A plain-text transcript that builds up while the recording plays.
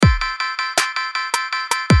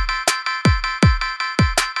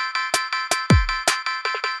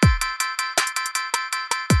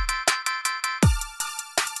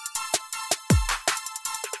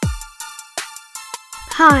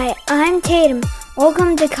Tatum.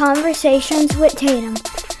 Welcome to Conversations with Tatum.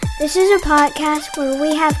 This is a podcast where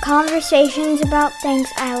we have conversations about things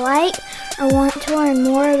I like or want to learn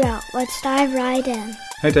more about. Let's dive right in.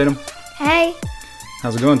 Hey, Tatum. Hey.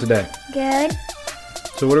 How's it going today? Good.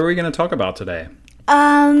 So what are we going to talk about today?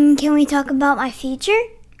 Can we talk about my future?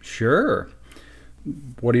 Sure.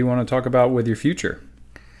 What do you want to talk about with your future?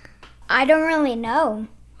 I don't really know.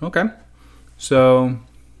 Okay. So,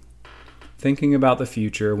 thinking about the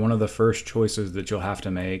future, one of the first choices that you'll have to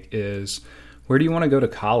make is, where do you want to go to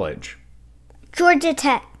college? Georgia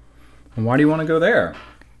Tech. And why do you want to go there?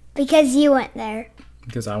 Because you went there.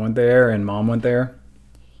 Because I went there and Mom went there?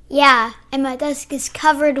 Yeah, and my desk is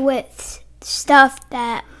covered with stuff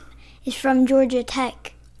that is from Georgia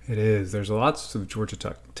Tech. It is. There's lots of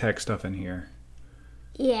Georgia Tech stuff in here.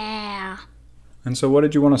 Yeah. And so what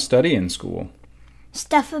did you want to study in school?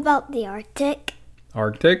 Stuff about the Arctic.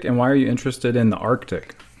 Arctic? And why are you interested in the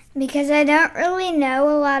Arctic? Because I don't really know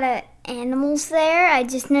a lot of animals there. I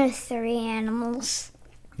just know 3 animals.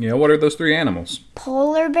 Yeah, what are those 3 animals?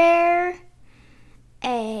 Polar bear,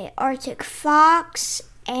 a Arctic fox,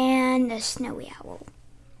 and a snowy owl.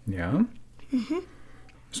 Yeah? Mm-hmm.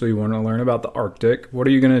 So you want to learn about the Arctic. What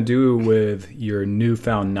are you going to do with your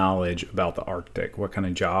newfound knowledge about the Arctic? What kind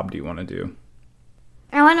of job do you want to do?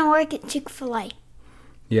 I want to work at Chick-fil-A.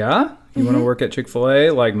 Yeah? You want to work at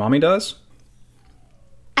Chick-fil-A like Mommy does?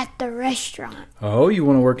 At the restaurant. Oh, you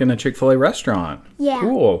want to work in a Chick-fil-A restaurant? Yeah.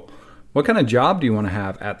 Cool. What kind of job do you want to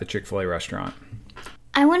have at the Chick-fil-A restaurant?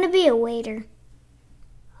 I want to be a waiter.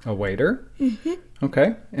 A waiter? Mm-hmm.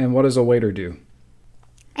 Okay. And what does a waiter do?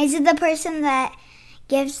 Is it the person that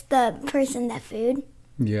gives the person the food?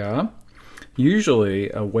 Yeah.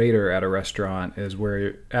 Usually a waiter at a restaurant is where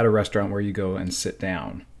you go and sit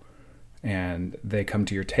down. And they come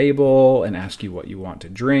to your table and ask you what you want to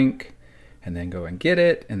drink, and then go and get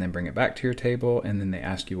it, and then bring it back to your table, and then they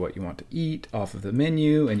ask you what you want to eat off of the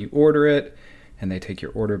menu, and you order it, and they take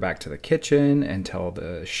your order back to the kitchen and tell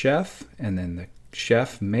the chef, and then the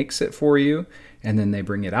chef makes it for you, and then they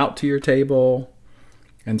bring it out to your table.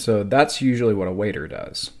 And so that's usually what a waiter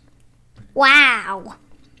does. Wow.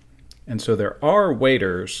 And so there are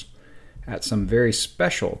waiters at some very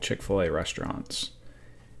special Chick-fil-A restaurants.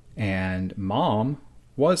 And Mom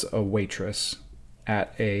was a waitress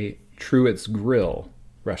at a Truett's Grill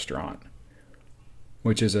restaurant,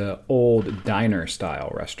 which is an old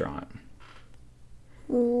diner-style restaurant.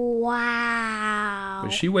 Wow.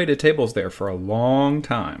 But she waited tables there for a long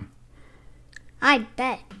time. I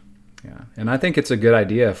bet. Yeah, and I think it's a good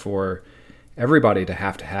idea for everybody to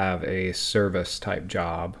have a service-type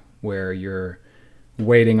job where you're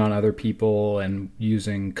waiting on other people and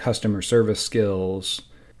using customer service skills.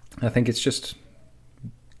 I think it's just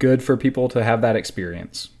good for people to have that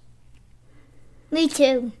experience. Me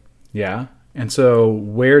too. Yeah? And so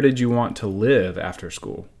where did you want to live after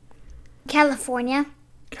school? California.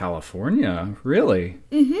 California? Really?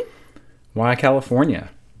 Mm-hmm. Why California?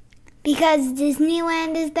 Because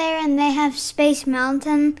Disneyland is there and they have Space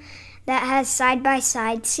Mountain that has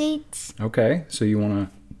side-by-side seats. Okay, so you want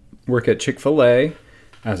to work at Chick-fil-A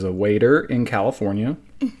as a waiter in California.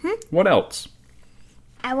 Mm-hmm. What else?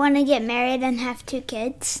 I want to get married and have 2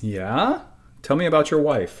 kids. Yeah? Tell me about your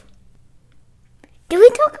wife. Did we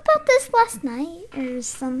talk about this last night or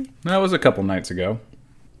some? That was a couple nights ago.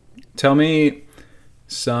 Tell me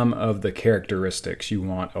some of the characteristics you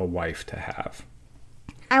want a wife to have.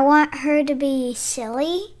 I want her to be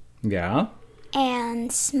silly. Yeah?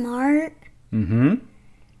 And smart. Mm-hmm.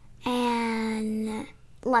 And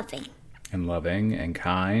loving. And loving and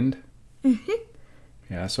kind. Mm-hmm.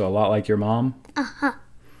 Yeah, so a lot like your mom? Uh-huh.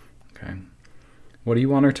 Okay. What do you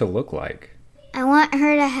want her to look like? I want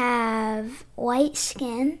her to have white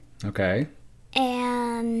skin. Okay.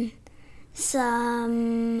 And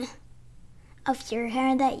some of your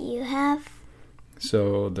hair that you have.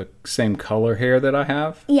 So the same color hair that I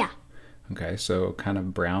have? Yeah. Okay, so kind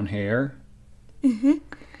of brown hair. Mm-hmm.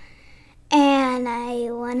 And I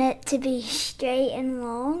want it to be straight and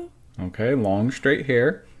long. Okay, long, straight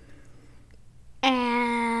hair.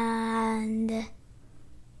 And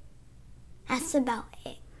that's about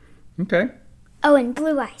it. Okay. Oh, and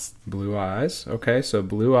blue eyes. Blue eyes. Okay, so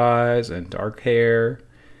blue eyes and dark hair.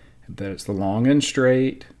 That it's the long and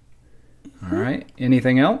straight. All right.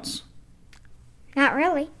 Anything else? Not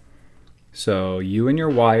really. So you and your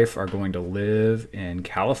wife are going to live in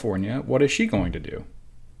California. What is she going to do?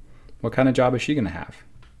 What kind of job is she going to have?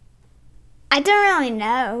 I don't really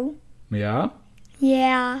know. Yeah?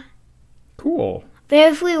 Yeah. Cool.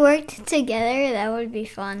 But if we worked together, that would be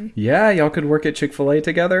fun. Yeah, y'all could work at Chick-fil-A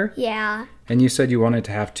together? Yeah. And you said you wanted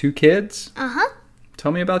to have 2 kids? Uh-huh.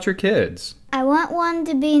 Tell me about your kids. I want one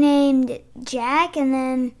to be named Jack and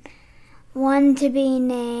then one to be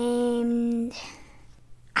named...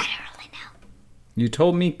 I don't really know. You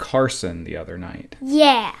told me Carson the other night.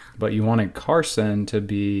 Yeah. But you wanted Carson to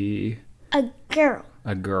be... A girl.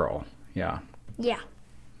 A girl, yeah. Yeah.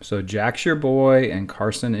 So Jack's your boy and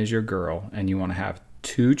Carson is your girl, and you want to have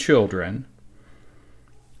 2 children.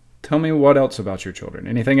 Tell me what else about your children.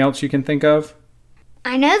 Anything else you can think of?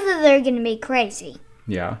 I know that they're going to be crazy.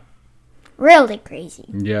 Yeah. Really crazy.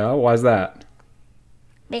 Yeah, why's that?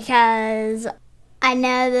 Because I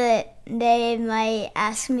know that they might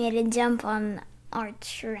ask me to jump on our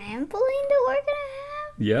trampoline that we're going to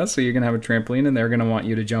have. Yeah, so you're going to have a trampoline and they're going to want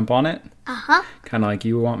you to jump on it? Uh-huh. Kind of like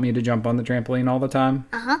you want me to jump on the trampoline all the time?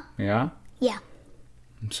 Uh-huh. Yeah? Yeah.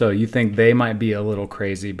 So you think they might be a little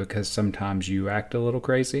crazy because sometimes you act a little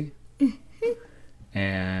crazy? Mm-hmm.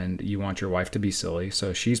 And you want your wife to be silly,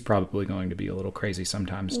 so she's probably going to be a little crazy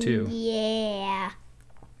sometimes too. Yeah.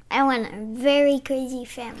 I want a very crazy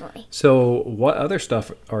family. So what other stuff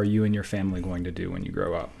are you and your family going to do when you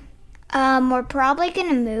grow up? We're probably going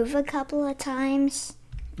to move a couple of times.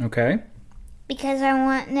 Okay. Because I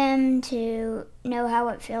want them to know how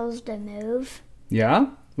it feels to move.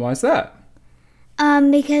 Yeah? Why's that?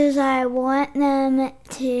 Because I want them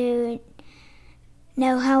to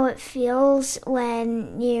know how it feels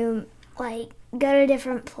when you, like, go to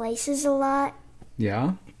different places a lot.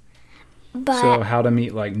 Yeah? But So how to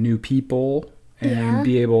meet, like, new people and Yeah.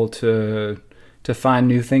 be able to find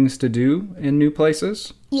new things to do in new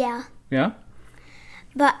places? yeah. Yeah?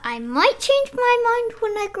 But I might change my mind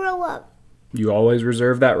when I grow up. You always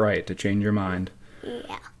reserve that right to change your mind.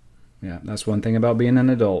 Yeah. Yeah, that's one thing about being an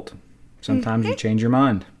adult. Sometimes you change your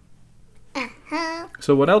mind. Uh-huh.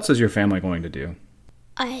 So what else is your family going to do?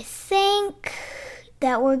 I think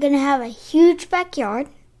that we're going to have a huge backyard.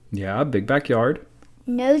 Yeah, big backyard.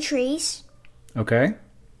 No trees. Okay.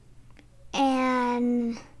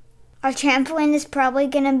 And our trampoline is probably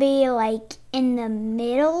going to be, like, in the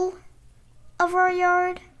middle of our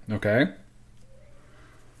yard. Okay.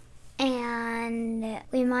 And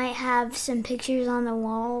we might have some pictures on the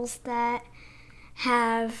walls that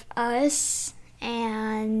have us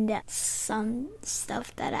and some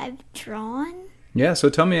stuff that I've drawn. Yeah, so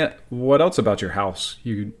tell me what else about your house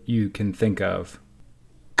you can think of.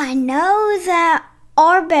 I know that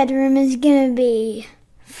our bedroom is going to be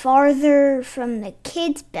farther from the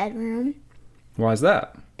kids' bedroom Why is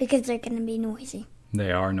that? because they're going to be noisy.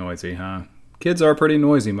 They are noisy, huh? Kids are pretty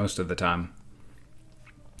noisy most of the time.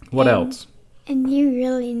 What else? And you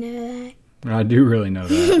really know that. I do really know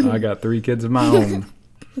that. I got 3 kids of my own.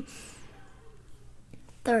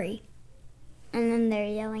 3. And then they're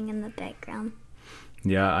yelling in the background.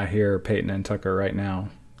 Yeah, I hear Peyton and Tucker right now.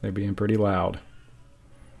 They're being pretty loud.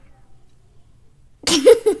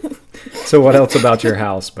 So what else about your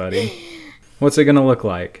house, buddy? What's it going to look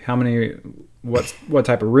like? What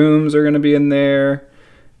type of rooms are going to be in there?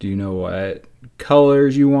 Do you know what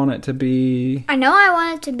colors you want it to be? I know I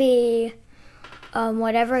want it to be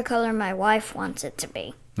whatever color my wife wants it to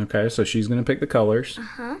be. Okay, so she's going to pick the colors.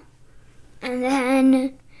 Uh-huh. And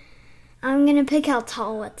then I'm going to pick how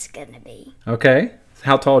tall it's going to be. Okay.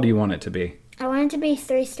 How tall do you want it to be? I want it to be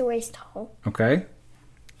 3 stories tall, Okay.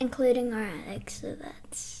 including our attic, so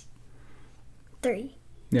that's 3.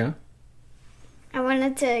 Yeah. I want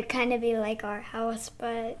it to kind of be like our house,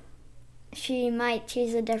 but she might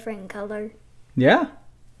choose a different color. Yeah?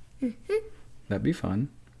 Mm-hmm. That'd be fun.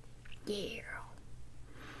 Yeah.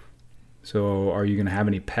 So are you going to have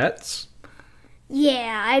any pets?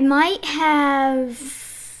 Yeah, I might have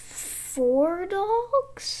 4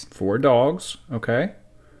 dogs, 4 dogs. Okay.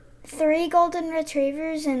 3 golden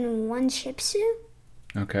retrievers, and 1 Shih Tzu.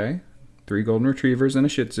 Okay. 3 golden retrievers and a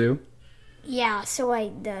Shih Tzu. Yeah, so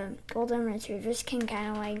like the golden retrievers can kind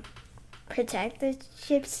of like protect the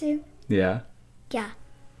Shih Tzu. Yeah. Yeah,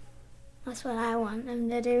 that's what I want them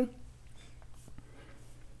to do.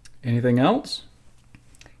 Anything else?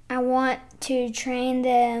 I want to train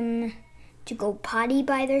them to go potty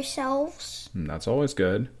by themselves. That's always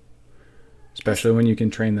good. Especially when you can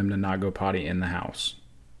train them to not go potty in the house.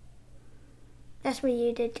 That's what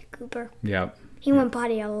you did to Cooper. Yep. He went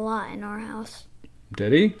potty a lot in our house.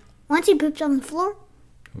 Did he? Once he pooped on the floor.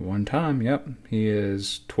 One time, yep. He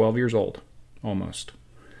is 12 years old. Almost.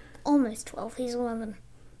 Almost 12. He's 11.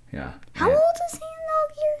 Yeah. How Yeah. old is he in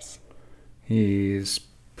dog years? He's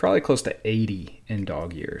probably close to 80 in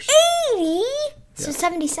dog years. 80? So Yeah.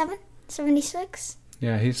 77? 76?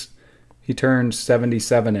 Yeah, he turned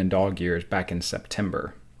 77 in dog years back in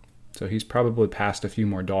September. So he's probably passed a few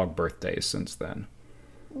more dog birthdays since then.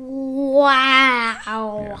 Wow.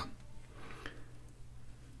 Yeah.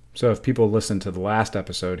 So if people listen to the last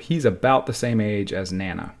episode, he's about the same age as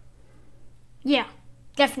Nana. Yeah,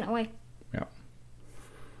 definitely. Yeah.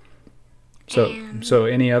 So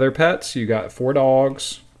any other pets? You got 4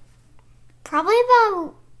 dogs. Probably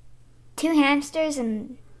about 2 hamsters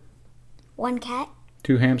and 1 cat.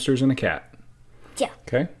 2 hamsters and a cat. Yeah.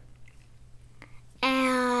 Okay.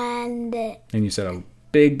 And you said a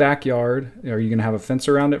big backyard. Are you going to have a fence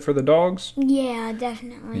around it for the dogs? yeah,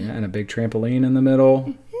 definitely. Yeah, and a big trampoline in the middle.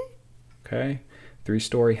 Mm-hmm. Okay.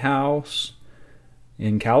 3-story house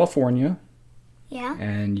in California. Yeah.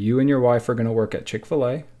 And you and your wife are going to work at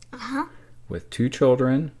Chick-fil-A. Uh-huh. With 2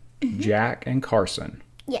 children, Jack and Carson.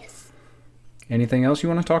 Yes. Anything else you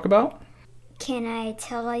want to talk about? Can I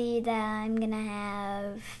tell you that I'm going to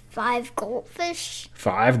have 5 goldfish?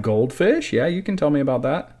 5 goldfish? Yeah, you can tell me about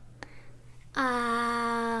that.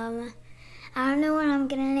 I don't know what I'm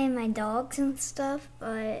going to name my dogs and stuff,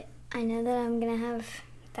 but I know that I'm going to have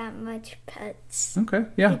that much pets. Okay,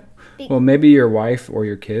 yeah. Well, maybe your wife or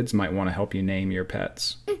your kids might want to help you name your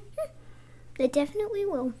pets. They definitely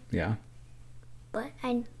will. Yeah. But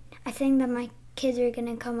I think that my kids are going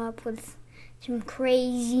to come up with some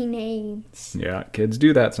crazy names. Yeah, kids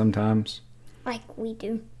do that sometimes. Like we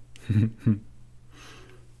do.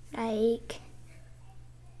 Like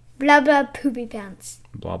Blah Blah Poopy Pants.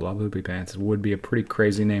 Blah Blah Poopy Pants would be a pretty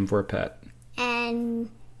crazy name for a pet. And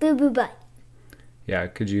Boo Boo Butt. Yeah,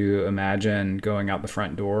 could you imagine going out the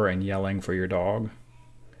front door and yelling for your dog?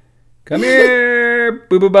 Come here,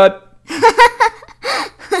 Boo Boo Butt.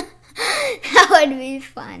 That would be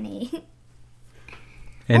funny.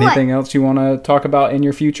 Anything else you want to talk about in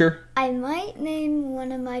your future? I might name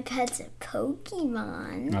one of my pets a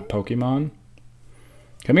Pokemon. A Pokemon?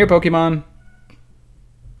 Come here, Pokemon.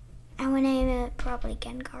 I would name it probably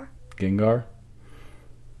Gengar. Gengar?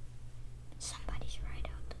 Somebody's right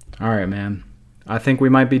out. All right, man. I think we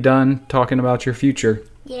might be done talking about your future.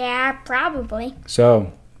 Yeah, probably.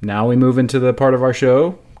 So, now we move into the part of our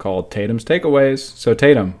show called Tatum's Takeaways. So,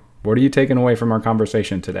 Tatum, what are you taking away from our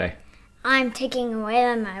conversation today? I'm taking away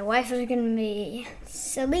that my wife is going to be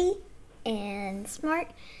silly and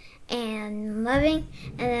smart and loving,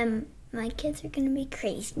 and then my kids are going to be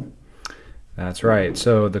crazy. That's right.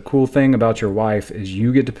 So the cool thing about your wife is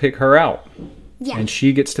you get to pick her out. Yeah. And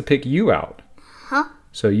she gets to pick you out. Huh?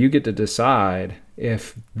 So you get to decide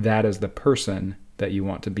if that is the person that you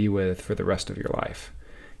want to be with for the rest of your life.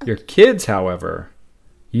 Okay. Your kids, however,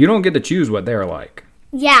 you don't get to choose what they're like.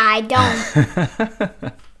 Yeah, I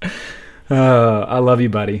don't. I love you,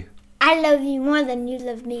 buddy. I love you more than you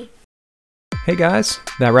love me. Hey guys,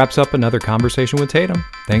 that wraps up another conversation with Tatum.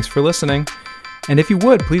 Thanks for listening. And if you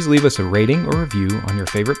would, please leave us a rating or review on your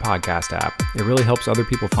favorite podcast app. It really helps other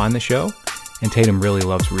people find the show, and Tatum really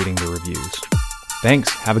loves reading the reviews. Thanks.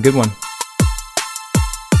 Have a good one.